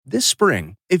This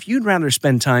spring, if you'd rather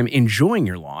spend time enjoying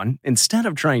your lawn instead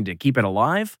of trying to keep it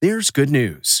alive, there's good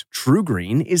news. True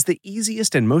Green is the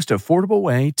easiest and most affordable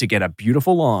way to get a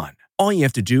beautiful lawn. All you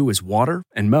have to do is water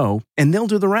and mow, and they'll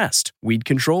do the rest. Weed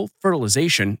control,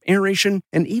 fertilization, aeration,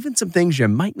 and even some things you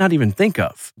might not even think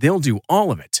of. They'll do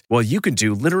all of it, while you can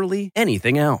do literally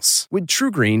anything else. With True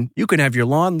Green, you can have your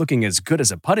lawn looking as good as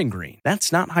a putting green.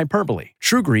 That's not hyperbole.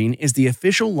 True Green is the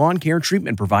official lawn care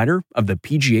treatment provider of the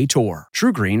PGA Tour.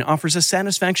 True Green offers a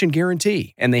satisfaction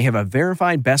guarantee, and they have a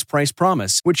verified best price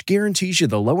promise, which guarantees you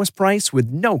the lowest price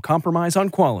with no compromise on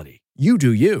quality. You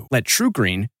do you. Let True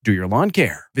Green do your lawn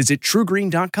care. Visit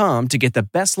truegreen.com to get the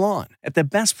best lawn at the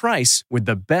best price with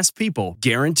the best people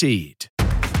guaranteed.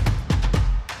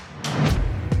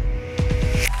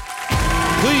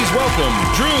 Please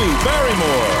welcome Drew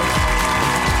Barrymore.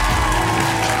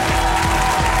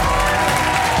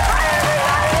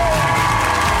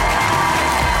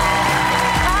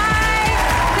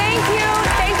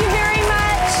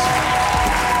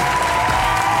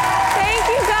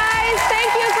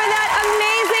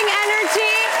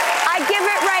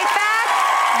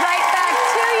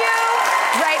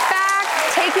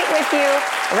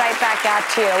 Right back at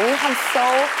you. We have so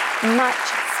much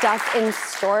stuff in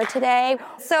store today.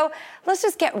 So let's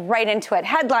just get right into it.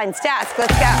 Headline stats,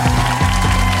 let's go.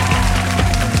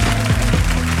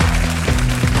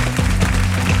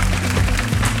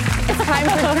 It's time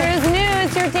for Drew's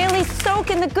News, your daily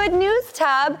soak in the good news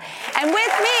tub. And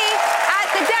with me at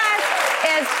the desk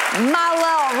is my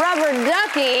little rubber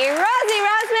ducky, Rosie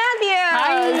Ross Matthews.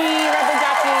 Hi, rubber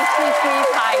ducky.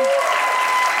 Please, hi.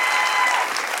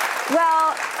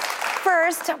 Well,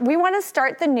 first, we want to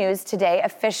start the news today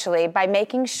officially by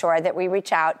making sure that we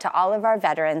reach out to all of our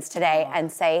veterans today and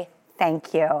say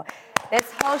thank you. This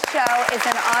whole show is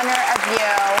in honor of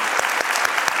you,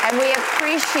 and we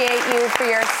appreciate you for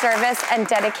your service and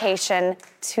dedication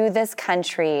to this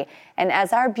country. And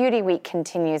as our Beauty Week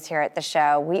continues here at the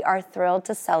show, we are thrilled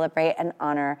to celebrate and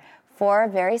honor 4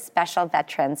 very special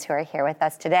veterans who are here with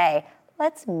us today.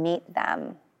 Let's meet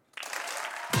them.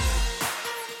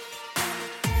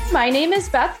 My name is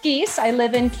Beth Geese. I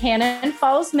live in Cannon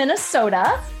Falls,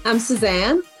 Minnesota. I'm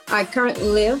Suzanne. I currently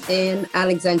live in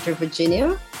Alexandria,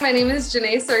 Virginia. My name is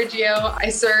Janae Sergio. I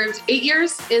served 8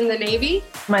 years in the Navy.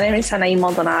 My name is Anaí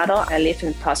Maldonado. I live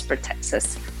in Prosper,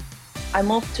 Texas. I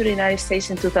moved to the United States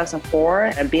in 2004,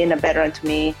 and being a veteran to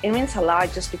me, it means a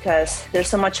lot just because there's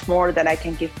so much more that I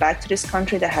can give back to this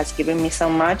country that has given me so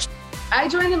much. I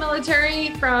joined the military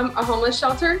from a homeless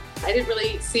shelter. I didn't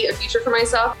really see a future for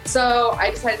myself, so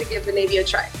I decided to give the Navy a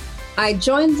try. I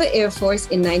joined the Air Force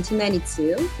in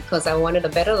 1992 because I wanted a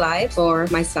better life for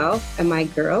myself and my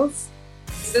girls.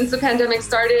 Since the pandemic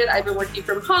started, I've been working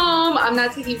from home. I'm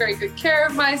not taking very good care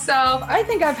of myself. I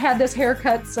think I've had this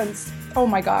haircut since, oh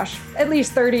my gosh, at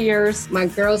least 30 years. My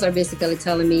girls are basically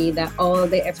telling me that all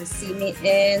they ever see me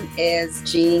in is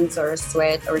jeans or a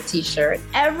sweat or a t-shirt.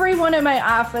 Everyone in my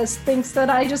office thinks that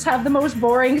I just have the most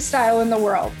boring style in the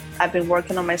world. I've been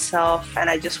working on myself, and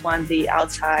I just want the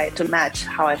outside to match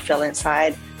how I feel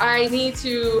inside. I need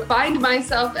to find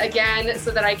myself again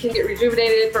so that I can get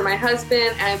rejuvenated for my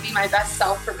husband and be my best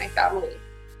self for my family.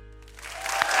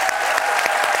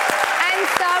 And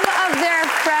some of their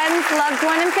friends, loved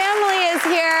one, and family is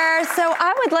here. So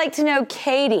I would like to know,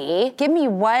 Katie, give me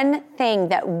one thing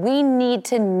that we need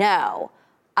to know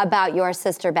about your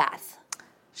sister Beth.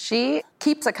 She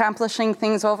keeps accomplishing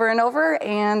things over and over,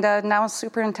 and now is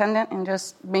superintendent and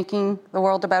just making the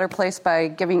world a better place by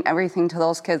giving everything to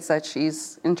those kids that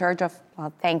she's in charge of.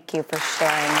 Well, thank you for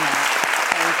sharing that.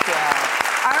 Thank you.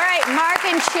 All right, Mark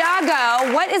and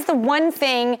Thiago, what is the one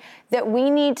thing that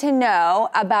we need to know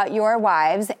about your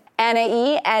wives,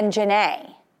 Anaí and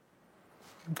Janae?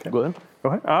 Okay. Go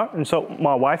ahead. And so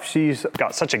my wife, she's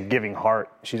got such a giving heart.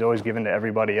 She's always given to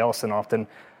everybody else, and often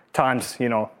times,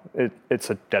 it's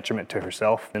a detriment to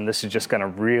herself. And this is just going to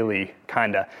really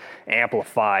kind of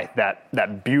amplify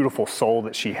that beautiful soul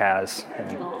that she has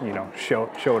and, show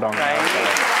it on the outside.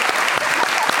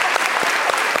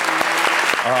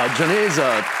 Janae is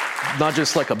not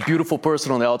just like a beautiful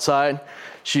person on the outside.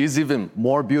 She's even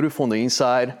more beautiful on the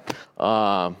inside.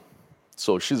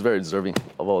 So she's very deserving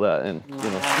of all that. And,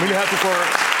 really happy for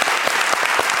her.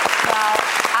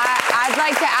 I'd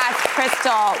like to ask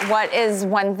Crystal, what is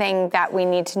one thing that we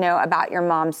need to know about your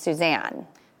mom, Suzanne?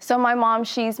 So my mom,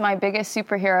 she's my biggest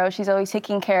superhero. She's always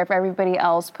taking care of everybody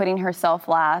else, putting herself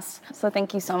last. So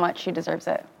thank you so much. She deserves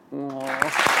it.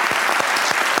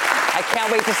 I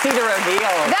can't wait to see the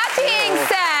reveal. That being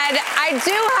said, I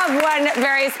do have one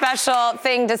very special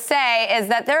thing to say, is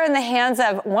that they're in the hands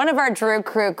of one of our Drew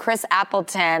crew, Chris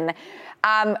Appleton.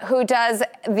 who does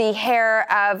the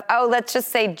hair of, let's just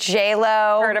say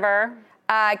J-Lo. Heard of her.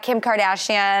 Kim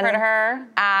Kardashian. Heard of her.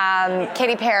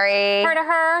 Katy Perry. Heard of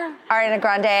her. Ariana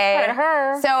Grande. Heard of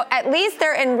her. So at least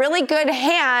they're in really good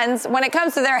hands when it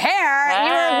comes to their hair. Hey.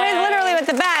 You were literally with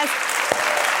the best.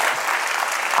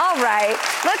 All right,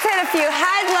 let's hit a few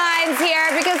headlines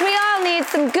here because we all need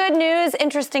some good news,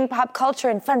 interesting pop culture,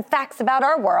 and fun facts about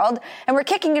our world. And we're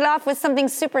kicking it off with something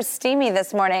super steamy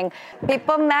this morning.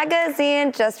 People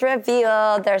magazine just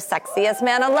revealed their sexiest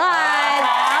man alive.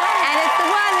 And it's the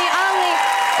one, the only,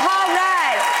 Paul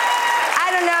Rudd. I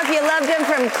don't know if you loved him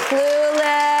from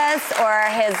Clueless or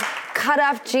his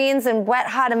cut-off jeans in Wet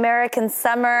Hot American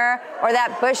Summer or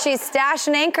that bushy stash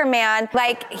in Anchorman.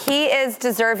 Like, he is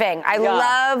deserving. I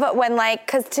love when,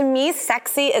 because to me,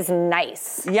 sexy is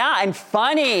nice. Yeah, and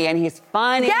funny, and he's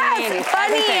funny. Yes, and he's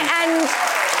funny, everything. and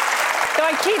so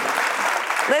I keep...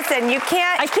 Listen, you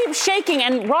can't... I keep shaking,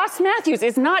 and Ross Matthews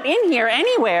is not in here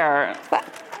anywhere. But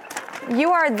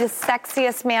you are the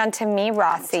sexiest man to me,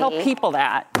 Rossi. Tell people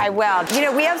that. I will. You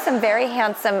know, we have some very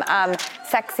handsome,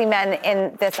 sexy men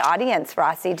in this audience,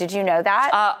 Rossi. Did you know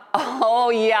that?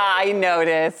 Oh, yeah, I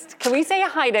noticed. Can we say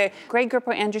hi to Greg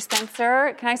Grippo, Andrew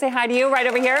Spencer? Can I say hi to you right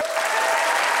over here?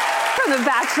 From The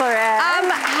Bachelorette.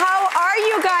 How are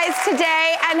you guys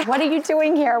today? And what are you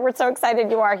doing here? We're so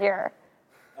excited you are here.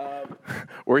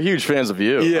 We're huge fans of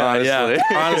you, honestly. Yeah.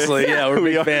 Honestly, yeah, we're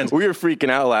big fans. We were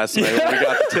freaking out last night when we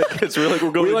got the tickets. We're like,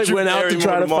 we're going we to went out to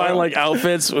try to tomorrow. find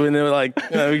outfits when they were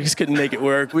we just couldn't make it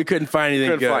work. We couldn't find anything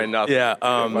Couldn't good. find nothing. Yeah.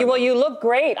 Well, you look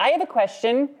great. I have a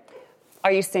question.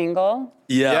 Are you single?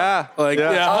 Yeah. Oh.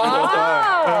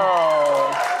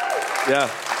 Yeah.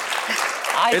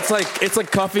 It's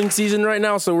like cuffing season right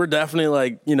now, so we're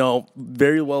definitely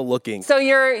very well looking. So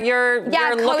you're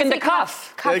looking to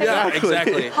cuff.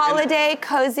 Exactly. Holiday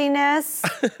coziness.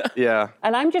 Yeah.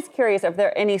 And I'm just curious if there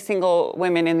are any single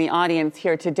women in the audience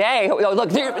here today. Oh, look,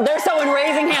 there's someone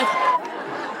raising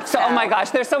hands. So, oh my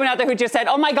gosh, there's someone out there who just said,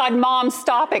 "Oh my God, Mom,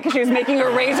 stop it," because she was making her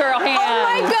raise her hand. Oh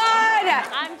my God!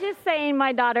 I'm just saying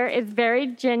my daughter is very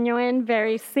genuine,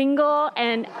 very single,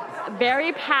 and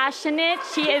very passionate.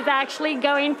 She is actually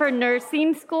going for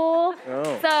nursing school.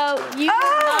 Oh. So you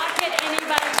will not get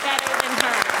anybody better than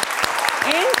her.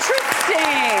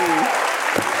 Interesting.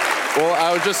 Well,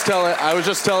 I was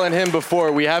just telling him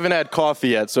before, we haven't had coffee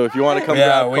yet, so if you want to come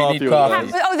grab coffee with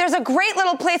us. Oh, there's a great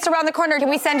little place around the corner. Can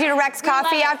we send you to Rex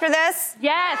Coffee after this?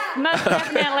 Yes, most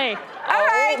definitely. All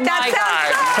right, that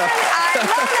sounds fun. I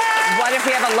love it. What if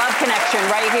we have a love connection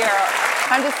right here?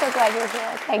 I'm just so glad you're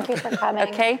here. Thank you for coming.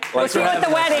 Okay. We'll see you at the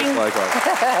wedding.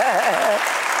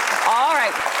 All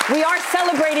right. We are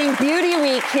celebrating Beauty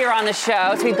Week here on the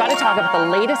show, so we've got to talk about the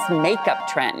latest makeup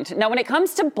trend. Now, when it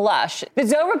comes to blush, the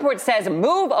Zoe report says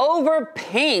move over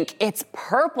pink. It's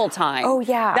purple time. Oh,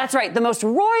 yeah. That's right. The most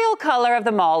royal color of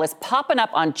them all is popping up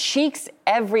on cheeks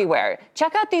everywhere.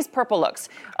 Check out these purple looks.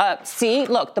 See,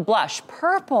 look, the blush,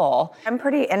 purple. I'm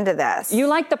pretty into this. You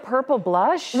like the purple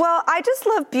blush? Well, I just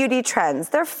love beauty trends.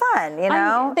 They're fun, you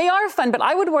know? They are fun, but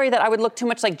I would worry that I would look too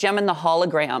much like Gem and the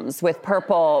Holograms with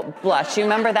purple blush. You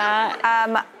remember that?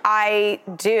 I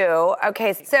do.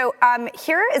 Okay, so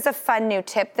here is a fun new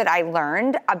tip that I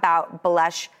learned about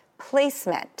blush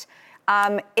placement.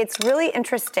 It's really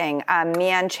interesting.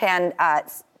 Mian Chan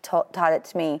taught it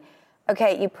to me.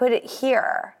 Okay, you put it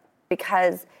here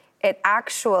because it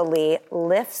actually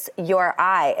lifts your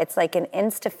eye. It's like an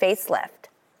insta facelift.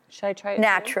 Should I try it?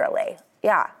 Naturally.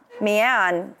 Yeah.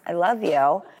 Mian, I love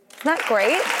you. Isn't that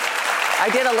great? I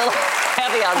did a little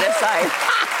heavy on this side.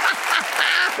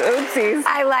 Oopsies.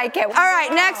 I like it. All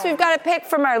right, next we've got a pick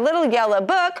from our little yellow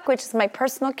book, which is my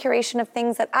personal curation of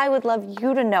things that I would love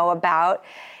you to know about.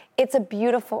 It's a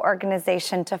beautiful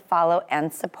organization to follow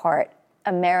and support.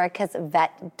 America's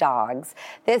Vet Dogs.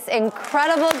 This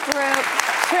incredible group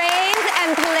trains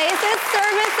and places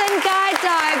service and guide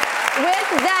dogs with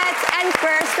vets and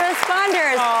first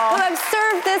responders who have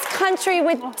served this country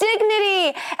with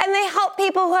dignity, and they help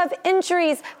people who have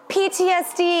injuries,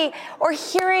 PTSD, or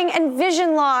hearing and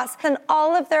vision loss, and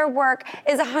all of their work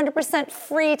is 100%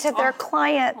 free to their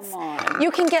clients.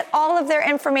 You can get all of their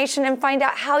information and find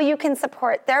out how you can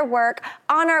support their work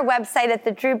on our website at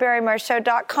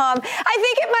thedrewbarrymoreshow.com. I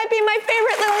think it might be my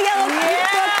favorite little yellow book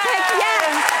pick yet.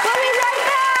 We'll be right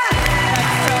back.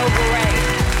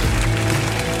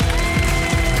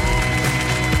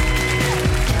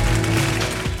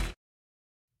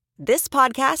 This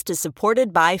podcast is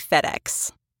supported by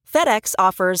FedEx. FedEx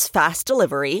offers fast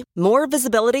delivery, more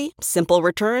visibility, simple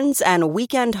returns, and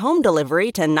weekend home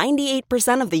delivery to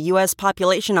 98% of the U.S.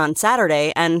 population on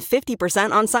Saturday and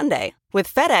 50% on Sunday. With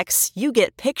FedEx, you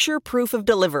get picture proof of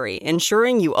delivery,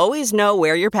 ensuring you always know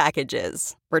where your package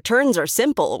is. Returns are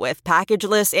simple with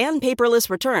packageless and paperless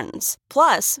returns.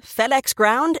 Plus, FedEx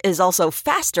Ground is also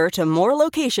faster to more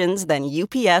locations than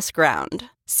UPS Ground.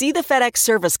 See the FedEx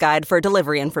service guide for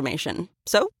delivery information.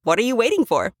 So, what are you waiting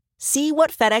for? See what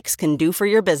FedEx can do for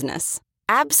your business.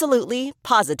 Absolutely,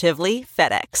 positively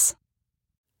FedEx.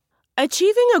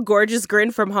 Achieving a gorgeous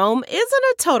grin from home isn't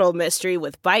a total mystery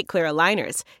with Bite Clear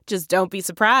aligners. Just don't be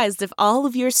surprised if all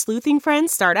of your sleuthing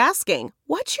friends start asking,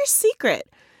 "What's your secret?"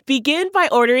 Begin by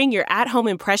ordering your at-home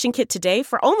impression kit today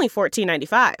for only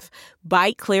 $14.95.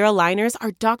 Bite Clear aligners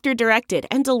are doctor-directed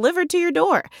and delivered to your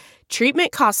door.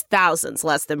 Treatment costs thousands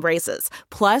less than braces.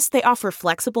 Plus, they offer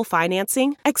flexible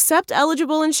financing, accept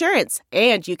eligible insurance,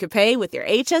 and you can pay with your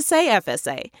HSA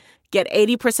FSA. Get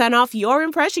 80% off your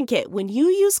impression kit when you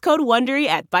use code WONDERY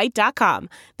at Byte.com.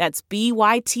 That's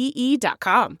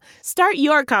BYTE.com. Start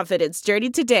your confidence journey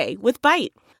today with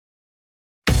Byte.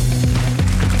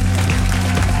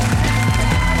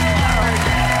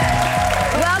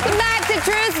 Welcome back to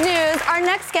Truth News. Our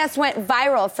next guest went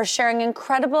viral for sharing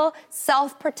incredible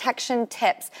self-protection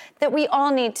tips that we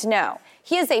all need to know.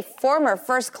 He is a former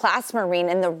first-class Marine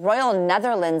in the Royal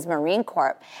Netherlands Marine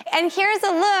Corps. And here's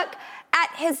a look at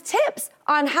his tips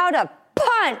on how to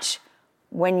punch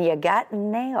when you got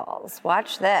nails.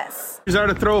 Watch this. Here's how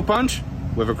to throw a punch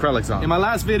with acrylics on. In my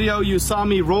last video, you saw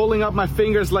me rolling up my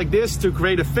fingers like this to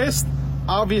create a fist.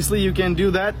 Obviously, you can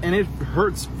do that, and it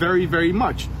hurts very, very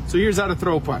much. So here's how to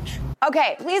throw a punch.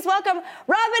 Okay, please welcome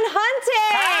Robin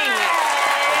Hunting.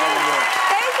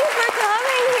 Thank you for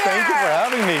coming here. Thank you for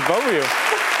having me, both of you.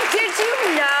 Did you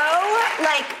know,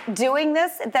 like, doing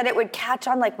this, that it would catch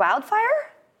on like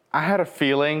wildfire? I had a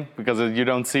feeling, because you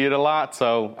don't see it a lot,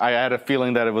 so I had a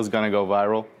feeling that it was going to go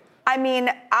viral. I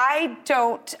mean, I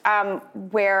don't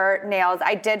wear nails.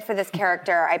 I did for this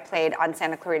character I played on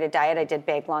Santa Clarita Diet. I did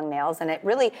big, long nails, and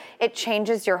it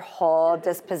changes your whole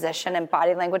disposition and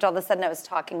body language. All of a sudden, I was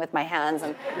talking with my hands,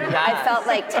 and I felt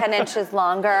like 10 inches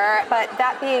longer. But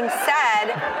that being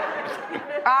said,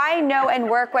 I know and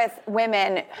work with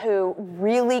women who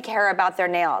really care about their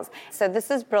nails. So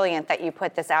this is brilliant that you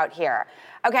put this out here.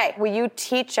 Okay, will you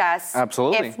teach us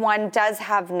Absolutely. If one does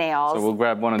have nails? So we'll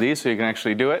grab one of these so you can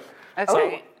actually do it.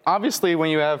 Okay. Obviously, when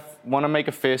you want to make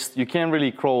a fist, you can't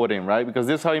really crawl it in, right? Because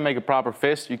this is how you make a proper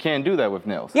fist. You can't do that with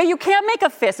nails. Yeah, you can't make a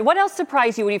fist. What else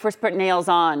surprised you when you first put nails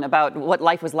on about what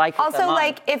life was like with Also, them on?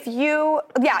 like, if you...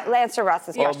 Yeah, answer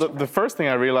Russ's question. Well, the first thing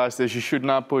I realized is you should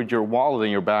not put your wallet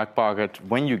in your back pocket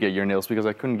when you get your nails, because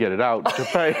I couldn't get it out to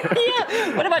pay.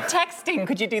 Yeah. What about texting?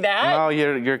 Could you do that? No,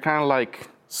 you're kind of like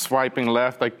swiping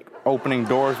left, like opening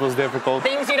doors was difficult.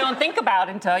 Things you don't think about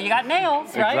until you got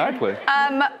nails, right? Exactly.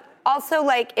 Also,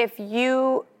 like, if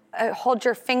you hold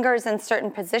your fingers in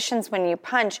certain positions when you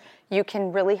punch, you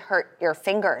can really hurt your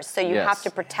fingers. So you have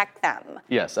to protect them.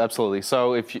 Yes, absolutely.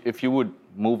 So if you would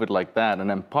move it like that and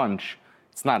then punch,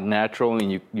 it's not natural,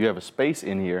 and you have a space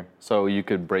in here, so you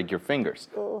could break your fingers.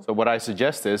 Ooh. So what I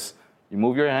suggest is you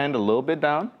move your hand a little bit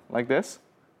down, like this,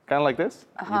 kind of like this.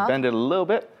 You bend it a little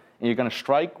bit, and you're gonna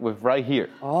strike with right here.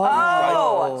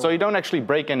 Oh. So you don't actually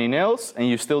break any nails, and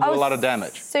you still do a lot of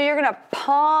damage. So you're gonna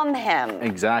palm him.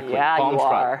 Exactly. Yeah, Palm you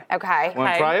strike. are. Okay.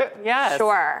 Want to try it? Yes.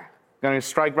 Sure. Gonna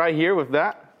strike right here with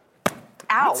that.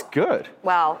 Ow. That's good.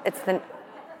 Well, it's the...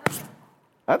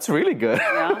 That's really good.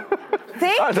 Yeah.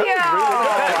 Thank that you. was really good.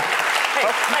 Hey,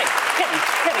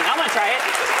 hit me. I want to try it.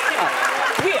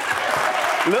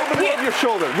 Yeah. A little bit above your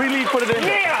shoulder. Really put it in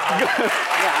there.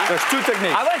 Yeah. There's two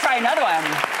techniques. I want to try another one.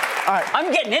 All right.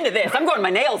 I'm getting into this. I'm growing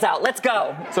my nails out. Let's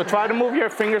go. So try to move your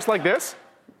fingers like this.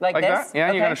 Like this? That. Yeah,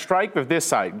 okay. You're going to strike with this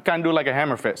side. You kind of do like a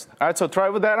hammer fist. All right, so try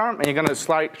with that arm, and you're going to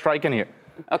strike in here.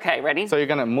 Okay, ready? So you're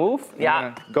going to move. Yeah.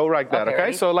 You're gonna go like that, okay?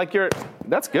 Ready? So like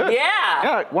that's good. Yeah.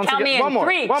 Yeah, once Count again, me in. one more.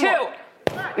 3, one 2. more.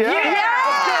 Yeah.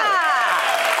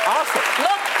 Awesome.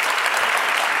 Look,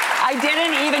 I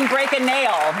didn't even break a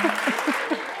nail,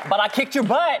 but I kicked your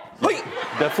butt.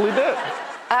 Definitely did.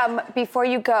 Before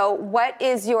you go, what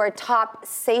is your top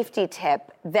safety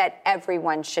tip that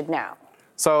everyone should know?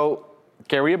 So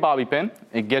carry a bobby pin.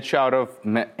 It gets you out of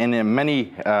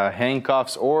many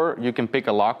handcuffs, or you can pick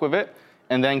a lock with it.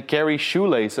 And then carry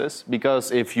shoelaces,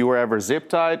 because if you are ever zip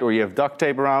tied or you have duct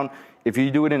tape around, if you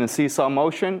do it in a seesaw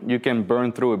motion, you can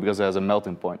burn through it because it has a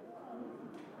melting point.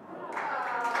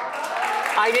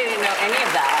 I didn't know any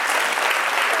of that.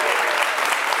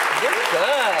 You're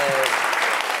good.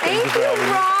 Thank you,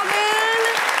 Robin.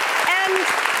 And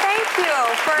thank thank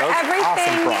you for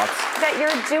everything that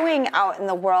you're doing out in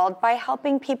the world by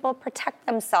helping people protect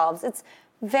themselves. It's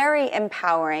very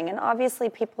empowering, and obviously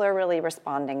people are really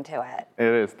responding to it.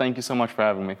 It is. Thank you so much for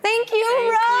having me. Thank you,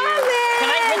 Robin!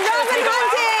 Robin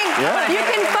Hunting! Yeah. You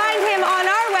can find him on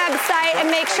our website and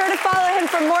make sure to follow him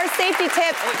for more safety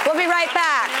tips. We'll be right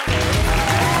back.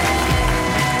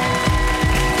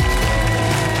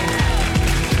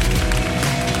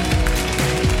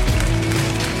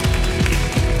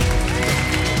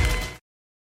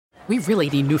 We really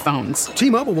need new phones.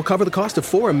 T-Mobile will cover the cost of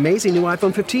 4 amazing new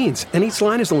iPhone 15s, and each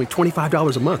line is only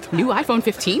 $25 a month. New iPhone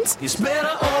 15s? It's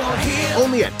better over here.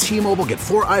 Only at T-Mobile, get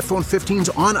 4 iPhone 15s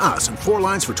on us and 4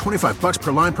 lines for $25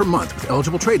 per line per month with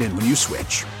eligible trade-in when you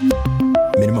switch.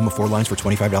 Minimum of 4 lines for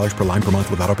 $25 per line per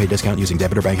month with autopay discount using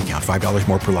debit or bank account. $5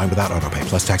 more per line without autopay,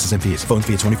 plus taxes and fees. Phone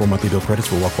fee at 24 monthly bill credits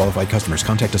for well-qualified customers.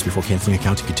 Contact us before canceling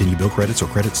account to continue bill credits or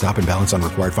credit stop and balance on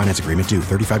required finance agreement due.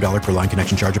 $35 per line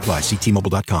connection charge applies. See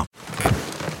T-Mobile.com.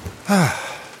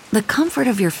 The comfort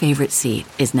of your favorite seat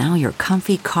is now your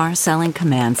comfy car-selling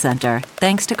command center,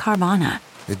 thanks to Carvana.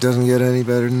 It doesn't get any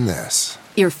better than this.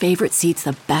 Your favorite seat's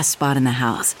the best spot in the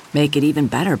house. Make it even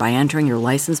better by entering your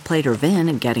license plate or VIN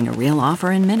and getting a real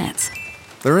offer in minutes.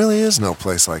 There really is no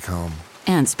place like home.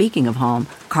 And speaking of home,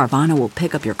 Carvana will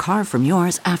pick up your car from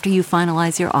yours after you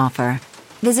finalize your offer.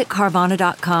 Visit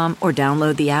Carvana.com or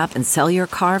download the app and sell your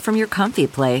car from your comfy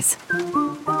place.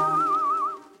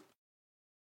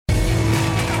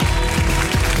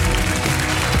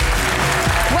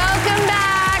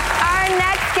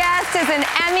 Is an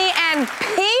Emmy and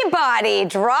Peabody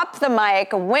Drop the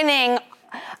Mic winning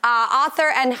author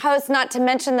and host, not to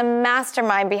mention the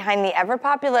mastermind behind the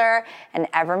ever-popular and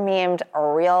ever-memed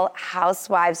Real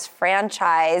Housewives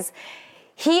franchise.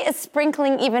 He is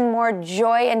sprinkling even more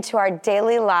joy into our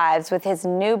daily lives with his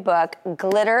new book,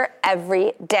 Glitter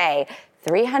Every Day.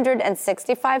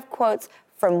 365 quotes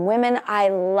from women I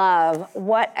love.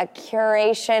 What a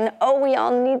curation. Oh, we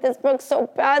all need this book so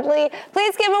badly.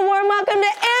 Please give a warm welcome to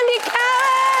Andy Cohen!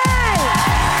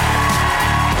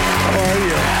 How are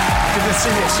you? Good to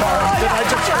see you, Sarah. Did I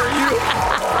just hurt you?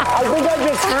 I think I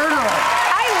just hurt her.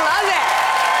 I love it.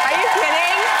 Are you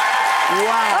kidding?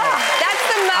 Wow. Oh, that's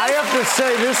the most... I have to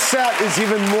say, this set is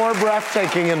even more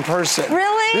breathtaking in person.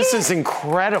 Really? This is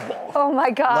incredible. Oh,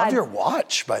 my God. I love your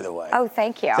watch, by the way. Oh,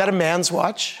 thank you. Is that a man's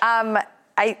watch?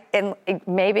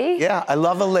 Maybe. Yeah, I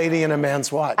love a lady in a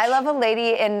man's watch. I love a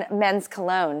lady in men's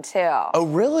cologne, too. Oh,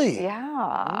 really?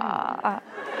 Yeah.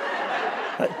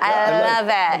 I love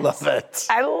it. I love it.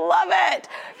 I love it.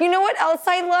 You know what else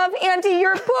I love, Andy?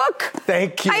 Your book.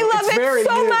 Thank you. I love It's it very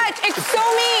so you. much. It's so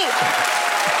me.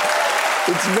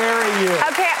 It's very you.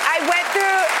 Okay,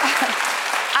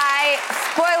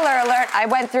 spoiler alert, I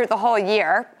went through the whole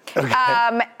year. Okay.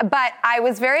 But I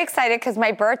was very excited because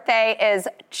my birthday is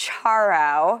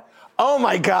Charo. Oh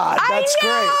my God, that's I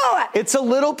know! great. It's a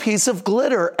little piece of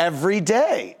glitter every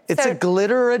day. It's a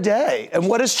glitter a day. And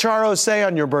what does Charo say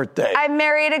on your birthday? I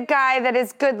married a guy that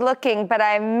is good looking, but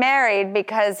I'm married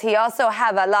because he also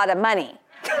have a lot of money.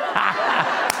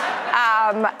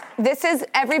 This is,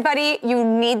 everybody, you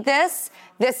need this.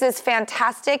 This is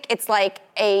fantastic. It's like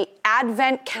a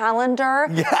advent calendar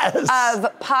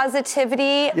of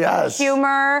positivity,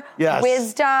 humor,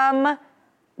 wisdom.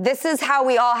 This is how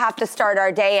we all have to start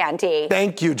our day, Andy.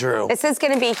 Thank you, Drew. This is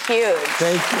going to be huge.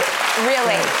 Thank you.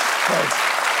 Really.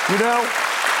 Thanks. You know,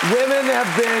 women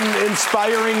have been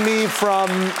inspiring me, from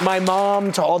my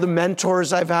mom to all the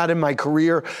mentors I've had in my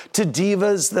career to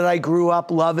divas that I grew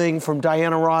up loving, from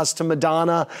Diana Ross to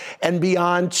Madonna and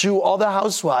beyond, to all the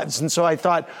housewives. And so I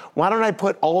thought, why don't I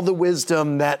put all the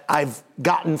wisdom that I've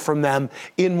gotten from them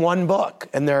in one book?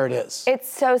 And there it is. It's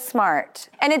so smart.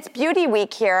 And it's Beauty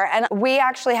Week here. And we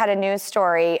actually had a news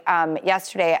story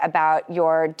yesterday about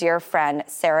your dear friend,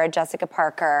 Sarah Jessica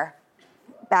Parker.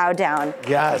 Bow down.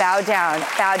 Yes. Bow down.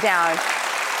 Bow down.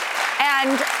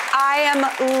 And I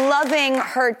am loving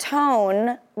her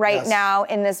tone right now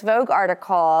in this Vogue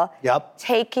article. Yep.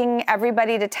 Taking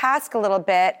everybody to task a little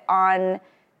bit on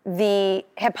the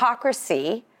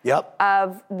hypocrisy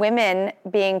of women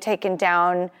being taken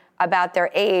down about their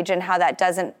age and how that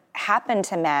doesn't happen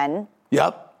to men.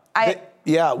 Yep.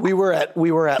 We were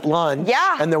at lunch.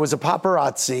 Yeah. And there was a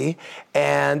paparazzi,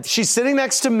 and she's sitting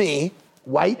next to me.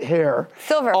 White hair.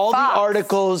 Silver All fox. the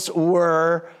articles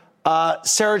were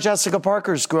Sarah Jessica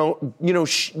Parker's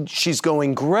she's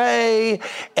going gray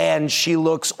and she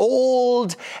looks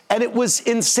old, and it was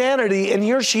insanity. And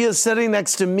here she is sitting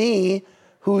next to me,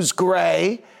 who's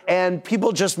gray, and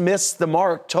people just missed the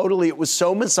mark totally. It was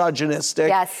so misogynistic.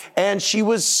 Yes. And she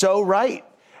was so right.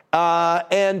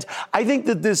 And I think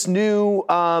that this new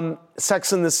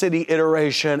Sex and the City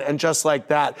iteration and Just Like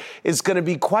That is going to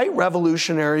be quite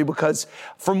revolutionary because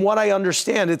from what I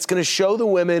understand, it's going to show the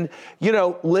women,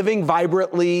 living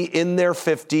vibrantly in their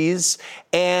 50s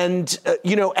and,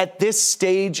 at this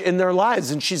stage in their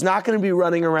lives. And she's not going to be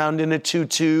running around in a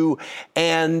tutu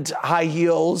and high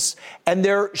heels. And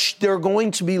they're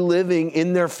going to be living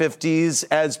in their 50s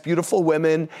as beautiful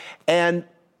women. And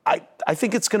I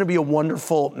think it's going to be a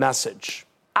wonderful message.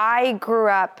 I grew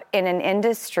up in an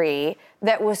industry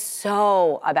that was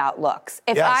so about looks.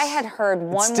 If I had heard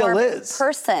one more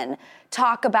person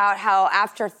talk about how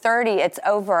after 30 it's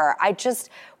over, I just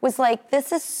was like,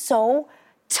 this is so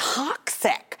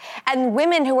toxic. And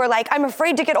women who were like, I'm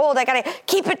afraid to get old. I gotta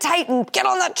keep it tight and get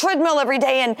on that treadmill every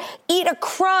day and eat a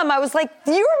crumb. I was like,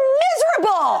 you're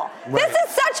miserable. Right. This is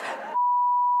such...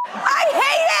 I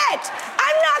hate it!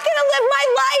 I'm not gonna live my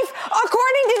life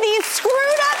according to these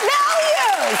screwed up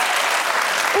values!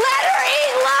 Let her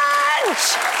eat lunch!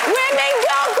 Women,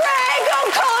 go Greg, go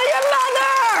call your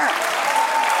mother!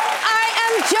 I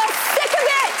am just sick of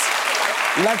it!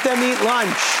 Let them eat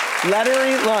lunch. Let her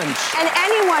eat lunch. And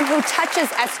anyone who touches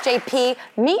SJP,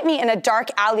 meet me in a dark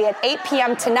alley at 8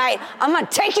 p.m. tonight. I'm gonna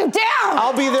take you down!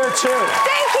 I'll be there too.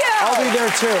 Thank you! I'll be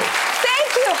there too.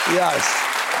 Thank you! Yes.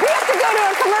 We have to go to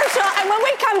a commercial, and when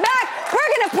we come back, we're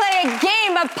going to play a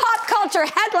game of pop culture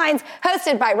headlines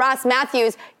hosted by Ross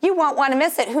Matthews. You won't want to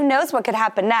miss it. Who knows what could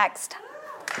happen next?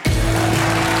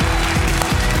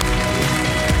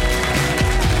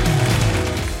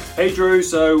 Hey Drew,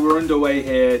 so we're underway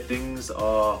here. Things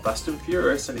are fast and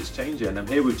furious and it's changing. I'm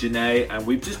here with Janae and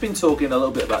we've just been talking a little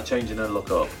bit about changing a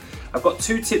look up. I've got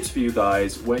 2 tips for you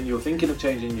guys when you're thinking of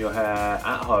changing your hair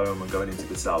at home and going into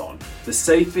the salon. The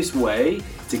safest way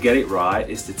to get it right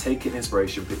is to take an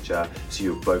inspiration picture so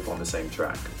you're both on the same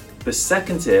track. The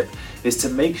second tip is to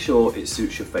make sure it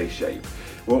suits your face shape.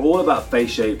 We're all about face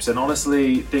shapes and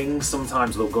honestly, things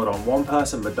sometimes look good on one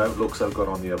person but don't look so good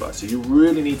on the other. So you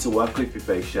really need to work with your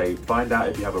face shape, find out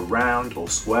if you have a round or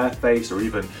square face or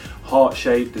even heart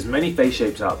shape. There's many face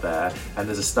shapes out there and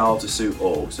there's a style to suit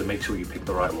all, so make sure you pick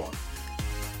the right one.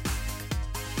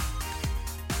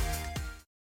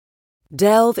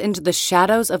 Delve into the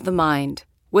shadows of the mind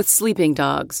with Sleeping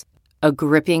Dogs, a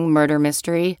gripping murder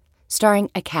mystery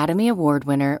starring Academy Award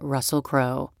winner Russell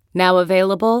Crowe. Now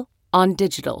available on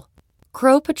digital.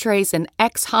 Crowe portrays an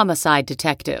ex-homicide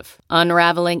detective,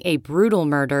 unraveling a brutal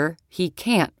murder he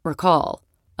can't recall.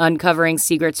 Uncovering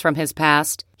secrets from his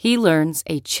past, he learns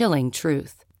a chilling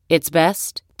truth. It's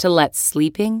best to let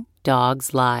sleeping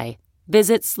dogs lie.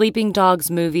 Visit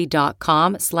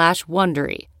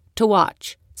sleepingdogsmovie.com/Wondery to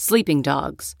watch Sleeping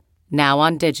Dogs, now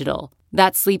on digital.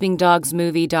 That's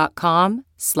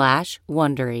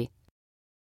sleepingdogsmovie.com/Wondery.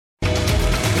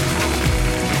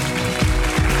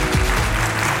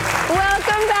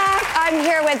 Welcome back. I'm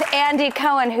here with Andy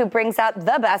Cohen, who brings out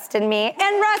the best in me,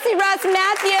 and Ross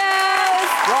Matthews.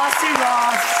 Ross.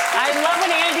 I love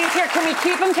when Andy's here. Can we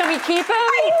keep him? Can we keep him?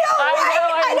 I know,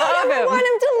 right? I don't ever want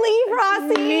him to leave,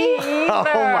 Rossi. Me either. Oh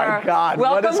my God,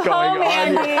 Welcome what is going home, on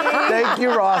Andy. here? Thank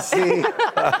you, Rossi.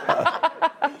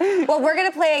 Well, we're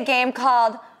going to play a game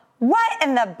called What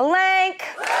in the Blank?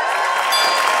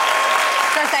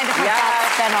 So excited to put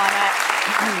that spin on it.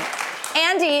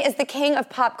 Andy is the king of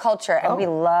pop culture, and we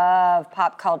love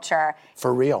pop culture.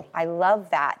 For real. I love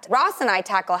that. Ross and I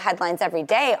tackle headlines every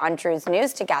day on Drew's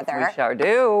News together. We sure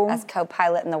do. Best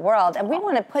co-pilot in the world, and we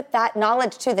want to put that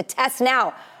knowledge to the test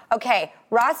now. Okay,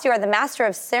 Ross, you are the master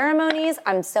of ceremonies.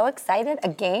 I'm so excited. A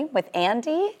game with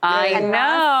Andy. I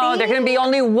know. There's going to be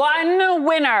only one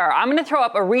winner. I'm going to throw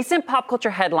up a recent pop culture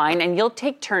headline, and you'll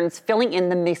take turns filling in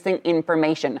the missing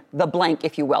information, the blank,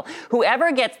 if you will.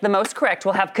 Whoever gets the most correct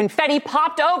will have confetti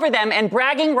popped over them and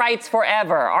bragging rights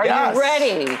forever. Are you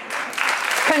ready?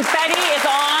 Confetti is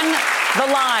on the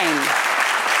line.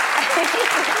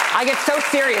 I get so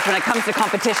serious when it comes to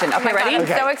competition. Okay, ready? I'm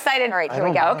so excited. All right, here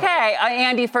we go. Okay,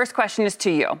 Andy, first question is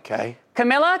to you. Okay.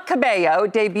 Camila Cabello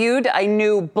debuted a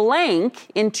new blank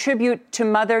in tribute to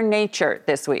Mother Nature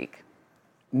this week.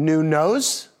 New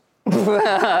nose? I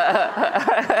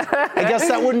guess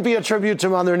that wouldn't be a tribute to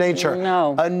Mother Nature.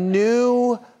 No. A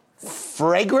new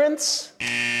fragrance?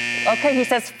 Okay, he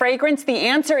says fragrance. The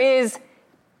answer is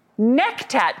neck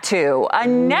tattoo. A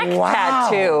neck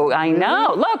tattoo. I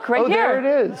know. Look, right here. There it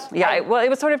is. Yeah, well, it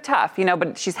was sort of tough,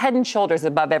 but she's head and shoulders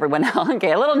above everyone else.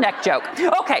 Okay, a little neck joke.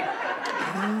 Okay.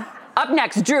 Up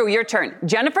next, Drew, your turn.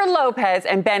 Jennifer Lopez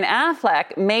and Ben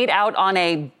Affleck made out on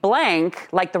a blank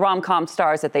like the rom-com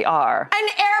stars that they are. An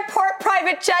airport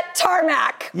private jet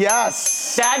tarmac.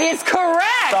 Yes. That is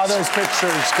correct. Saw those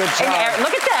pictures. Good job.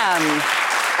 Look at them.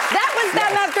 That was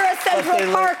them after a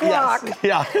Central Park walk.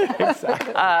 Yes. Yeah,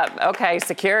 exactly. Okay,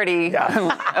 security.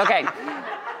 Yeah. Okay.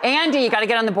 Andy, you got to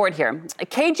get on the board here.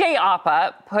 KJ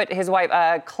Appa put his wife,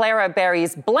 Clara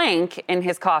Berry's blank in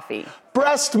his coffee.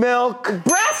 Breast milk.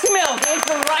 Breast milk is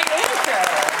the right answer.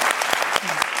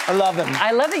 I love him.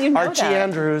 I love that you know Archie that.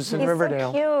 Andrews in He's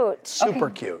Riverdale. so cute. Super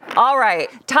cute. All right,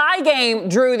 tie game.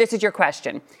 Drew, this is your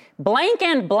question. Blank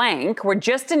and Blank were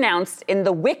just announced in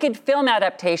the Wicked film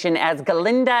adaptation as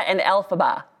Galinda and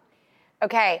Elphaba.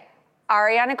 Okay,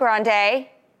 Ariana Grande.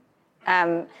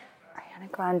 Ariana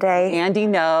Grande. Andy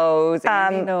knows.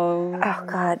 Andy knows. Oh,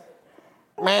 God.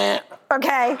 Meh.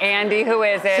 Okay. Andy, who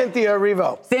is it? Cynthia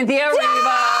Erivo. Cynthia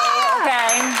Erivo.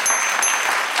 Okay.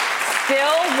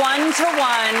 Still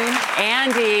 1-1.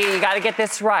 Andy, you got to get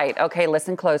this right. Okay,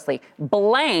 listen closely.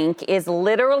 Blank is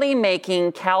literally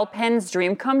making Cal Penn's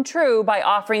dream come true by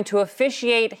offering to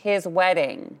officiate his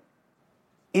wedding.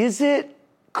 Is it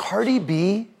Cardi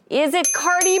B? Is it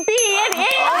Cardi B? It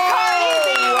is Cardi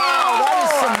B! Wow, that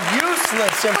is some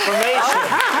useless information.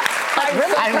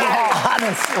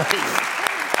 Honestly.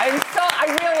 I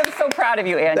really am so proud of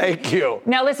you, Andy. Thank you.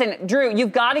 Now listen, Drew,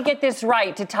 you've got to get this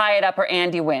right to tie it up or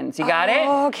Andy wins. You got it?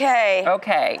 Okay.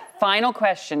 Okay. Final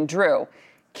question, Drew.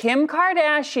 Kim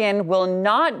Kardashian will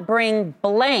not bring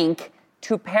blank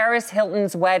to Paris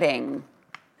Hilton's wedding.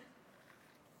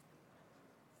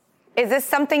 Is this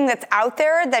something that's out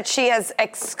there that she has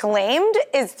exclaimed?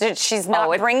 Is that she's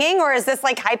not bringing, or is this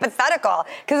like hypothetical?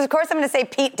 Because of course I'm going to say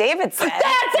Pete Davidson.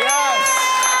 That's it!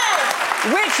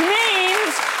 Which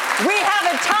means we have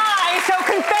a tie, so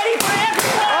confetti for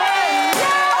everyone!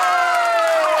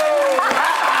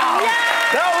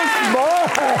 That was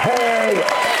smart.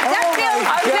 That feels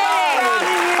fitting.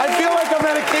 I feel like I'm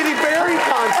at a Katy Perry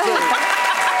concert.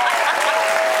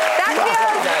 That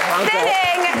feels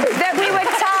fitting that we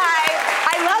would tie.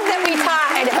 I love that we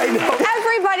tied. I know.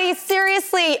 Everybody,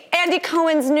 seriously, Andy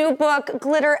Cohen's new book,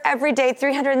 Glitter Every Day,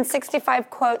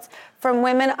 365 quotes from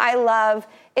women I love,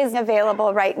 is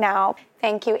available right now.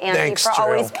 Thank you, Andy, Thanks, for Drew.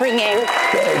 always bringing the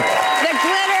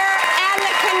glitter and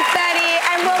the confetti,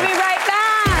 and we'll be right back.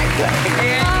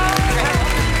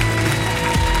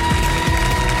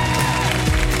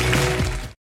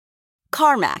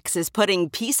 CarMax is putting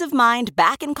peace of mind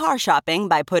back in car shopping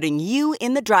by putting you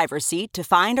in the driver's seat to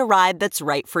find a ride that's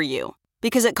right for you.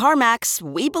 Because at CarMax,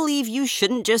 we believe you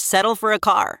shouldn't just settle for a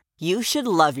car. You should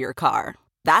love your car.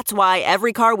 That's why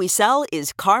every car we sell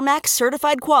is CarMax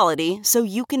certified quality, so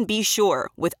you can be sure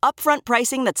with upfront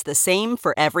pricing that's the same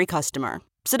for every customer.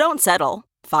 So don't settle.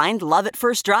 Find love at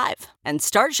first drive and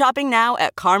start shopping now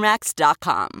at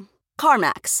CarMax.com.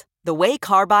 CarMax, the way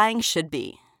car buying should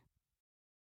be.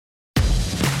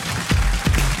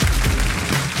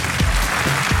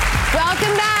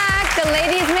 Welcome back. The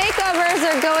ladies' makeovers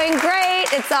are going great.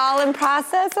 It's all in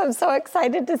process. I'm so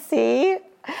excited to see.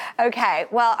 Okay,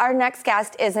 well, our next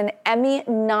guest is an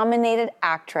Emmy-nominated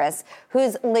actress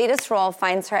whose latest role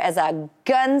finds her as a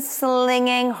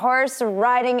gunslinging,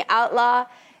 horse-riding outlaw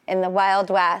in the Wild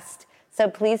West. So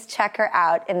please check her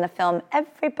out in the film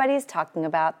everybody's talking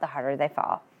about, The Harder They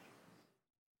Fall.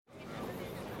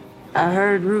 I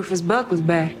heard Rufus Buck was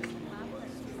back.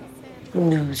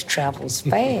 News travels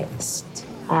fast.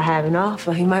 I have an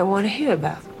offer he might want to hear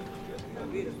about.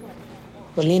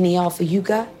 Well, any offer you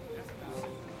got,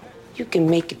 you can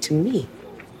make it to me.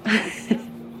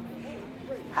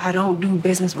 I don't do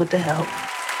business with the help.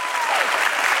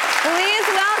 Please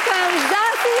welcome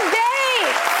Zazie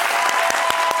Beetz.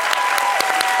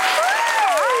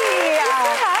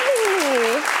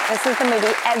 Hi. This is the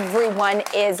movie everyone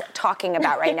is talking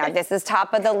about right now. This is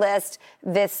top of the list.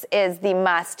 This is the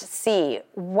must-see.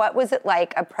 What was it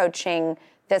like approaching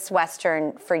this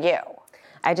Western for you?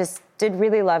 I just did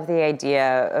really love the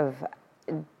idea of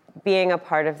being a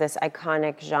part of this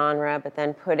iconic genre, but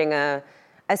then putting a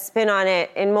spin on it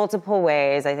in multiple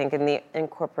ways. I think in the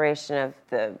incorporation of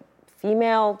the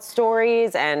female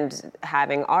stories and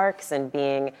having arcs and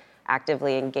being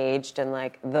actively engaged in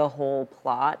like the whole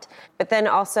plot. But then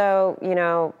also,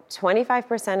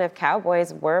 25% of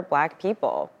cowboys were Black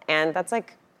people. And that's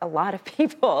like a lot of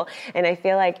people. And I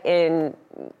feel like in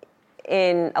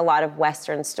a lot of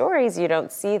Western stories, you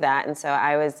don't see that. And so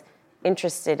I was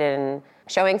interested in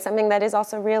showing something that is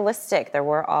also realistic. There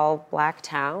were all Black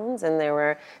towns, and there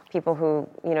were people who,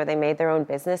 they made their own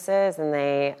businesses, and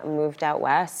they moved out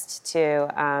west to,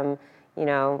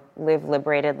 live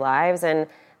liberated lives. And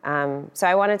so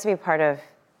I wanted to be part of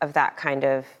that kind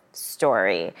of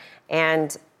story.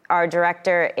 And our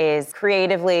director is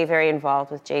creatively very involved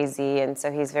with Zazie, and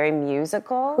so he's very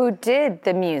musical. Who did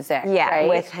the music, Yeah, right?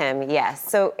 with him,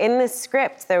 yes. So in the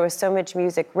script, there was so much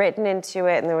music written into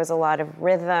it, and there was a lot of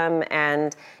rhythm,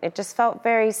 and it just felt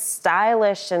very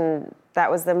stylish, and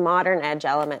that was the modern edge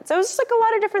element. So it was just like a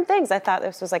lot of different things. I thought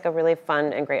this was like a really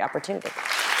fun and great opportunity.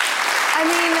 I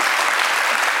mean,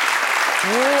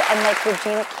 you and like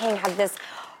Regina King had this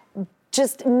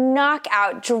just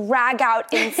knockout, drag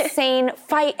out, insane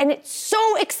fight, and it's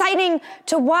so exciting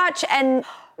to watch. And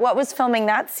what was filming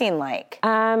that scene like?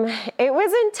 It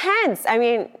was intense. I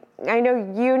mean, I know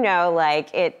you know, like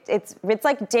it's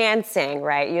like dancing,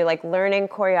 right? You're like learning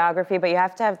choreography, but you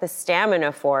have to have the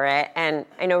stamina for it. And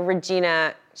I know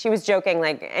Regina, she was joking,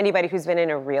 like anybody who's been in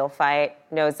a real fight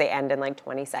knows they end in like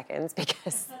 20 seconds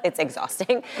because it's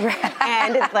exhausting.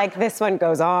 And it's like this one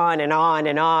goes on and on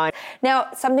and on. Now,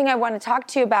 something I want to talk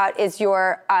to you about is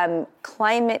your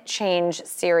climate change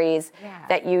series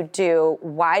that you do.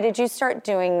 Why did you start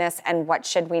doing this, and what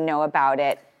should we know about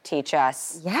it? Teach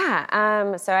us.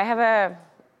 Yeah, so I have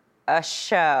a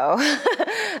show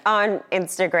on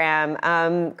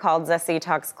Instagram called Zazie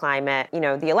Talks Climate. You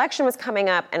know, the election was coming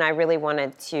up, and I really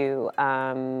wanted to,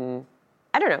 I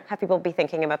don't know, have people be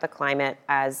thinking about the climate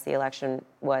as the election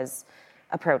was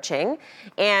approaching.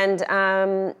 And,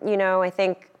 you know, I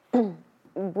think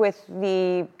with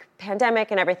the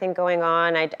pandemic and everything going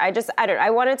on, I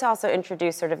wanted to also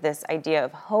introduce sort of this idea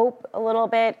of hope a little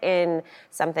bit in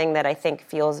something that I think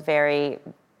feels very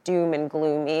doom and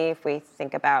gloomy if we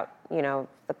think about, you know,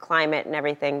 the climate and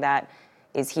everything that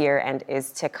is here and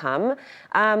is to come.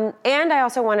 And I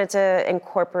also wanted to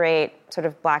incorporate sort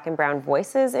of Black and brown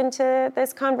voices into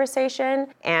this conversation.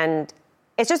 And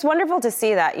it's just wonderful to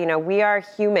see that, you know, we are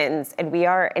humans and we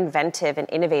are inventive and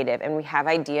innovative and we have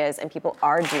ideas and people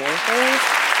are doing things.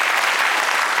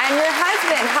 And your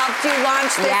husband helped you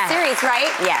launch this series,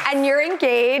 right? Yes. And you're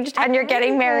engaged and you're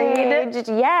getting married.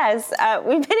 Yes.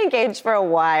 We've been engaged for a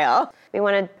while.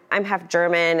 I'm half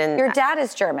German, and your dad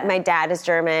is German. My dad is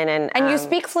German, and you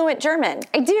speak fluent German.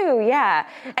 I do, yeah.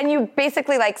 And you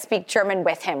basically like speak German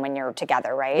with him when you're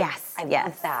together, right? Yes, I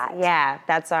love that. Yeah,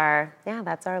 that's our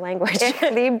language. Ich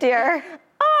liebe dir.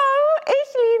 Oh,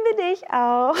 ich liebe dich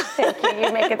auch. Thank you.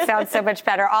 You make it sound so much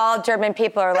better. All German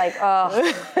people are like, oh,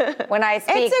 when I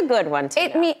speak. It's a good one to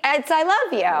know. I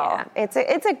love you. Yeah, it's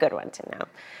a good one to know.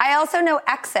 I also know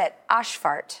exit,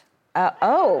 Ausfahrt.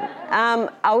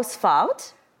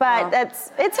 Ausfahrt. But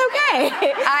it's okay.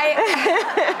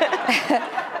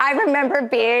 I remember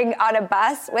being on a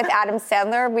bus with Adam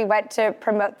Sandler. We went to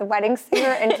promote The Wedding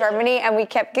Singer in Germany, and we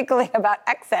kept giggling about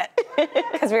exit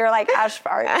because we were like,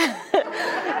 Ausfahrt.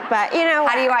 But, you know.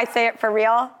 How do I say it for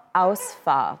real?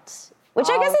 Ausfahrt. Which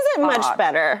I guess isn't much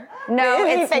better. No,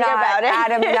 if you it's think not. About it.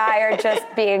 Adam and I are just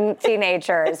being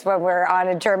teenagers when we're on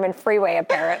a German freeway,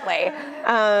 apparently.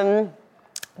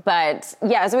 But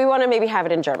yeah, so we want to maybe have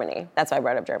it in Germany. That's why I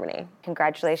brought up Germany.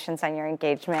 Congratulations on your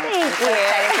engagement. Thank you. So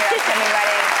excited for your upcoming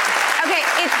wedding. Okay,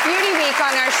 it's Beauty Week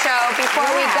on our show. Before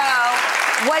we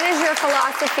go, what is your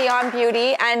philosophy on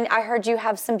beauty? And I heard you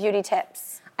have some beauty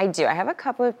tips. I do. I have a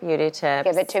couple of beauty tips.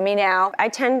 Give it to me now. I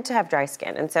tend to have dry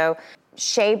skin, and so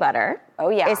shea butter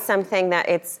is something that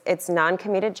it's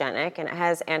non-comedogenic and it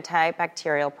has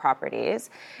antibacterial properties.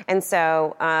 And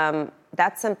so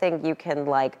that's something you can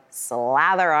like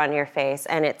slather on your face,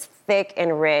 and it's thick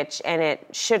and rich, and it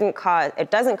doesn't cause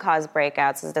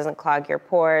breakouts, it doesn't clog your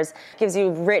pores, gives you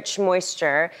rich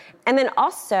moisture. And then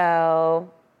also,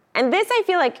 and this I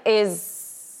feel like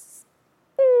is,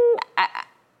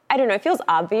 I don't know, it feels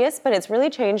obvious, but it's really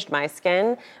changed my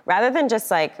skin. Rather than just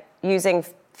like using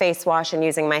face wash and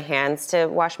using my hands to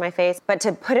wash my face, but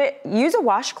to use a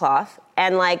washcloth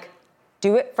and like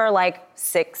do it for like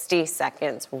 60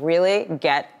 seconds. Really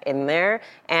get in there.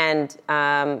 And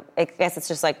I guess it's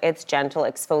just like, it's gentle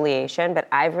exfoliation, but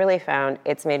I've really found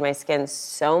it's made my skin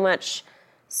so much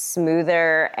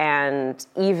smoother and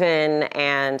even,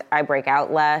 and I break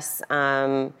out less.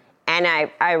 And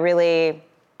I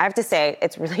have to say,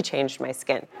 it's really changed my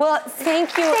skin. Well,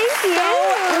 thank you so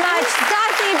much.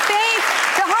 Zazie Beetz,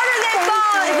 The Harder They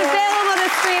Fall is available to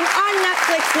stream on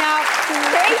Netflix now.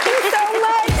 Thank you so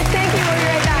much. Thank you. We'll be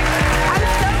right back. I'm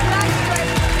so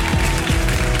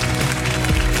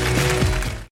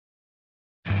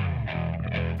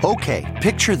glad. Okay,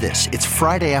 picture this. It's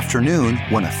Friday afternoon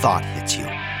when a thought hits you.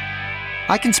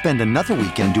 I can spend another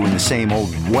weekend doing the same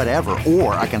old whatever,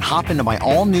 or I can hop into my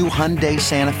all-new Hyundai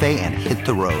Santa Fe and hit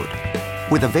the road.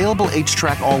 With available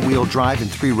H-Track all-wheel drive and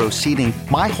 3-row seating,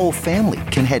 my whole family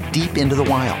can head deep into the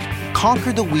wild.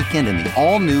 Conquer the weekend in the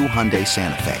all-new Hyundai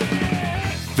Santa Fe.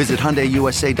 Visit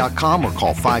HyundaiUSA.com or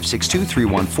call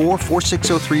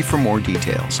 562-314-4603 for more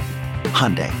details.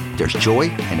 Hyundai, there's joy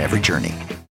in every journey.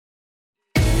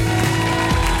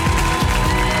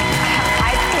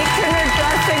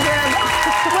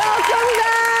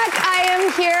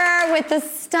 With the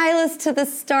stylist to the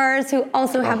stars who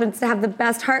also happens to have the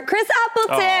best heart, Chris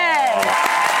Appleton.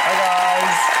 Hi,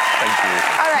 guys. Thank you.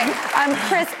 All right,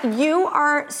 Chris, you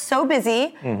are so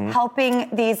busy helping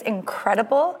these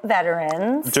incredible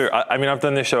veterans. Drew, I mean, I've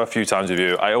done this show a few times with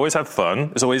you. I always have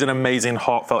fun. It's always an amazing,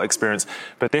 heartfelt experience.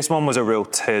 But this one was a real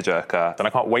tearjerker, and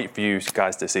I can't wait for you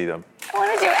guys to see them. I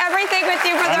want to do everything with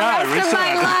you for the rest of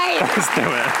my life. Let's do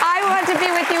it. I want to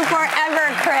be with you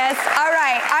forever, Chris. All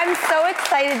right, I'm so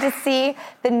excited to see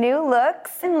the new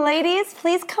looks. And ladies,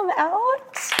 please come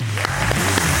out.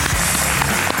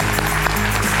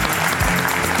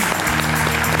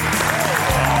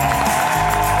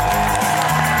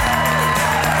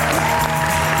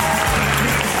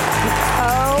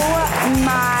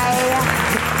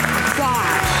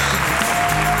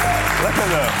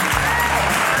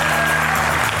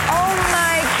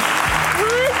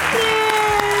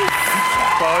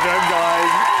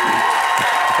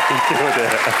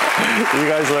 You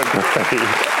guys look great.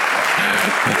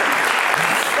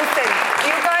 Listen,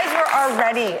 you guys were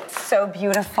already so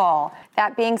beautiful.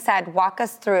 That being said, walk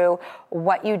us through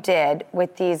what you did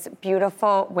with these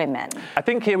beautiful women. I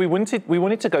think here we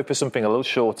wanted to go for something a little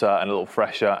shorter and a little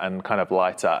fresher and kind of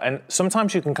lighter. And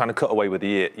sometimes you can kind of cut away with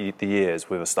the ears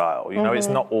with a style. You know, it's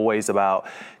not always about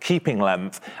keeping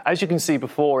length. As you can see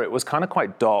before, it was kind of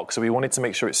quite dark, so we wanted to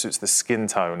make sure it suits the skin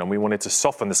tone, and we wanted to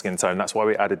soften the skin tone. That's why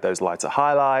we added those lighter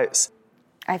highlights.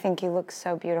 I think you look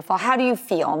so beautiful. How do you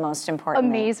feel, most importantly?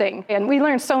 Amazing. And we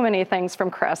learned so many things from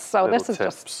Chris, so this is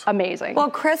just amazing. Well,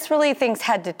 Chris really thinks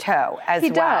head to toe as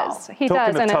well. He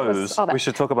does. Talking of toes, we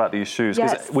should talk about these shoes,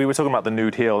 because we were talking about the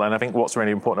nude heel, and I think what's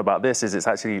really important about this is it's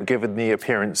actually given the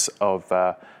appearance of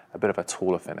a bit of a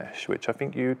taller finish, which I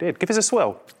think you did. Give us a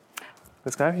swirl.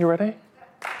 Let's go. You ready?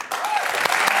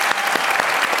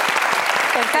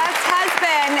 Beth's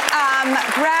husband,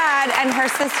 Brad, and her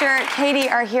sister, Katie,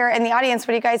 are here in the audience.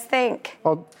 What do you guys think?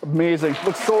 Oh, amazing.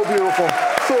 Looks so beautiful.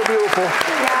 So beautiful.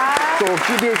 Yeah? So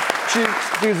she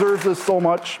deserves this so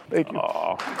much. Thank you.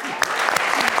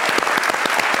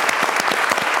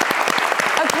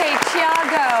 Okay,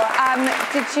 Tiago,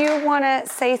 did you want to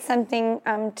say something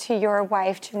to your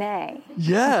wife, Janae?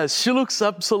 Yeah, she looks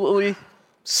absolutely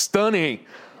stunning.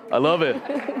 I love it.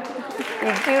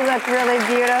 You do look really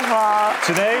beautiful.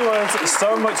 Today was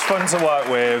so much fun to work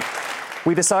with.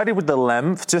 We decided with the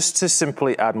length just to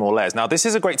simply add more layers. Now, this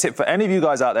is a great tip for any of you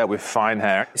guys out there with fine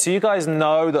hair. So you guys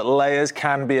know that layers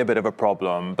can be a bit of a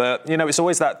problem, but you know, it's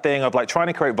always that thing of like trying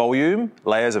to create volume.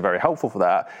 Layers are very helpful for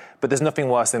that, but there's nothing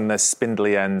worse than the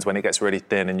spindly ends when it gets really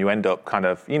thin and you end up kind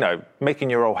of, you know, making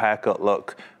your old haircut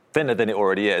look thinner than it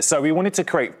already is. So we wanted to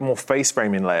create more face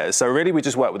framing layers. So really we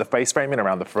just worked with the face framing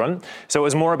around the front. So it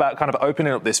was more about kind of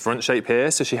opening up this front shape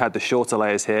here. So she had the shorter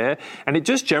layers here. And it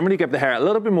just generally gave the hair a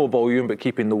little bit more volume, but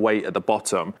keeping the weight at the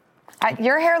bottom.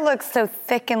 Your hair looks so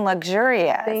thick and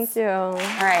luxurious. Thank you. All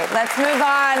right, let's move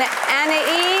on.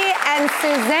 Anna-E and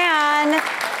Suzanne.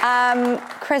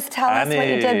 Chris, tell us what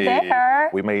you did there.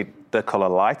 We made the color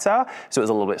lighter, so it was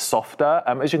a little bit softer.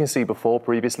 As you can see before,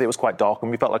 previously it was quite dark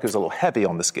and we felt like it was a little heavy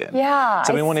on the skin. Yeah,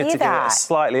 so we wanted to give it a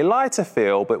slightly lighter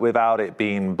feel, but without it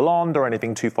being blonde or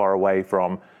anything too far away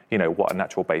from, you know, what a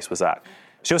natural base was at.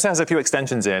 She also has a few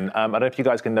extensions in. I don't know if you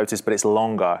guys can notice, but it's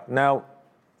longer. Now,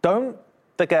 don't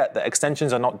forget that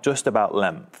extensions are not just about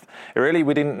length.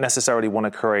 We didn't necessarily want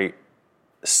to create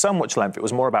so much length. It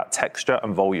was more about texture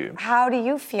and volume. How do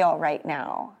you feel right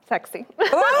now? Sexy.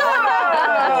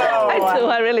 I do,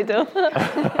 I really do.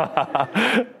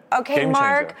 Okay,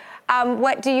 Mark,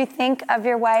 what do you think of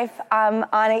your wife,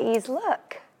 Anna-E's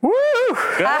look? Woo!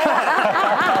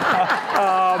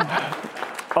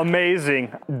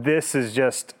 Amazing. This is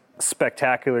just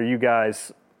spectacular. You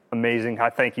guys, amazing. I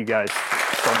thank you guys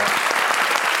so much.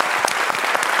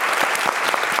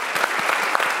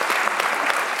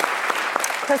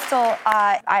 Crystal,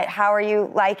 how are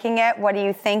you liking it? What are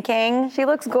you thinking? She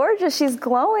looks gorgeous. She's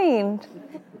glowing.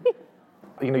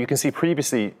 You know, you can see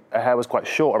previously her hair was quite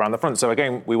short around the front. So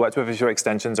again, we worked with a few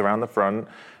extensions around the front.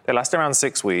 They lasted around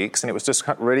 6 weeks, and it was just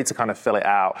really to kind of fill it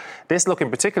out. This look in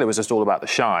particular was just all about the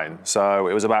shine. So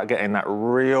it was about getting that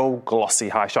real glossy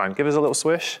high shine. Give us a little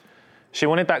swish. She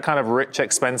wanted that kind of rich,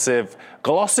 expensive,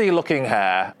 glossy-looking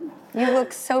hair. You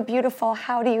look so beautiful.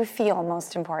 How do you feel,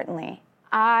 most importantly?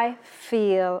 I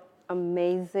feel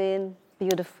amazing,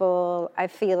 beautiful. I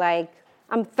feel like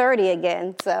I'm 30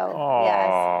 again, so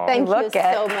yes. Thank you so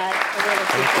much. I really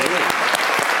appreciate it.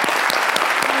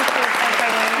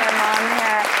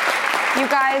 You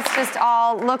guys just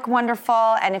all look wonderful,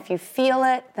 and if you feel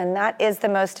it, then that is the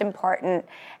most important.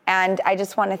 And I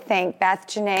just want to thank Beth,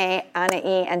 Janae,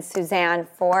 Anna-E, and Suzanne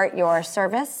for your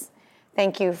service.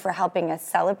 Thank you for helping us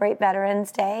celebrate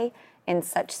Veterans Day in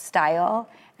such style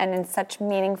and in such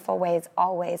meaningful ways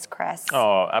always, Chris.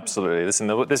 Oh, absolutely. Listen,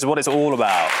 this is what it's all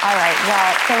about. All right,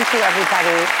 well, thank you,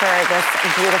 everybody, for this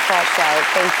beautiful show.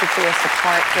 Thank you for your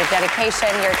support, your dedication,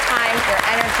 your time, your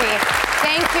energy.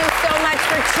 Thank you so much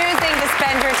for choosing to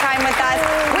spend your time with us.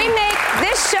 We make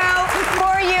this show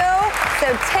for you,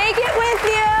 so take it with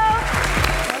you.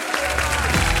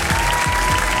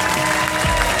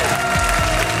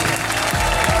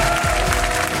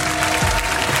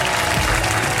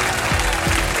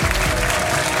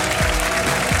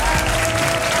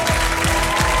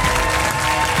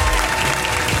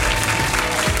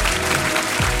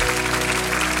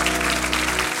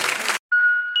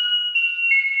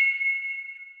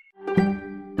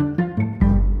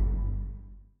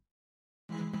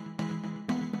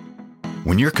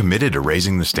 When you're committed to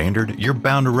raising the standard, you're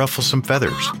bound to ruffle some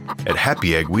feathers. At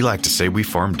Happy Egg, we like to say we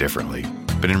farm differently.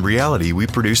 But in reality, we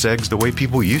produce eggs the way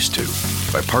people used to,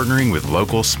 by partnering with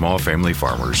local small family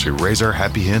farmers who raise our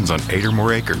happy hens on 8 or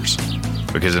more acres.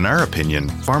 Because in our opinion,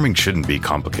 farming shouldn't be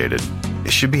complicated.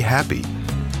 It should be happy.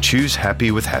 Choose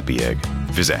happy with Happy Egg.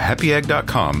 Visit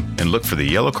happyegg.com and look for the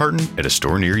yellow carton at a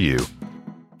store near you.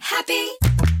 Happy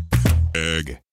Egg.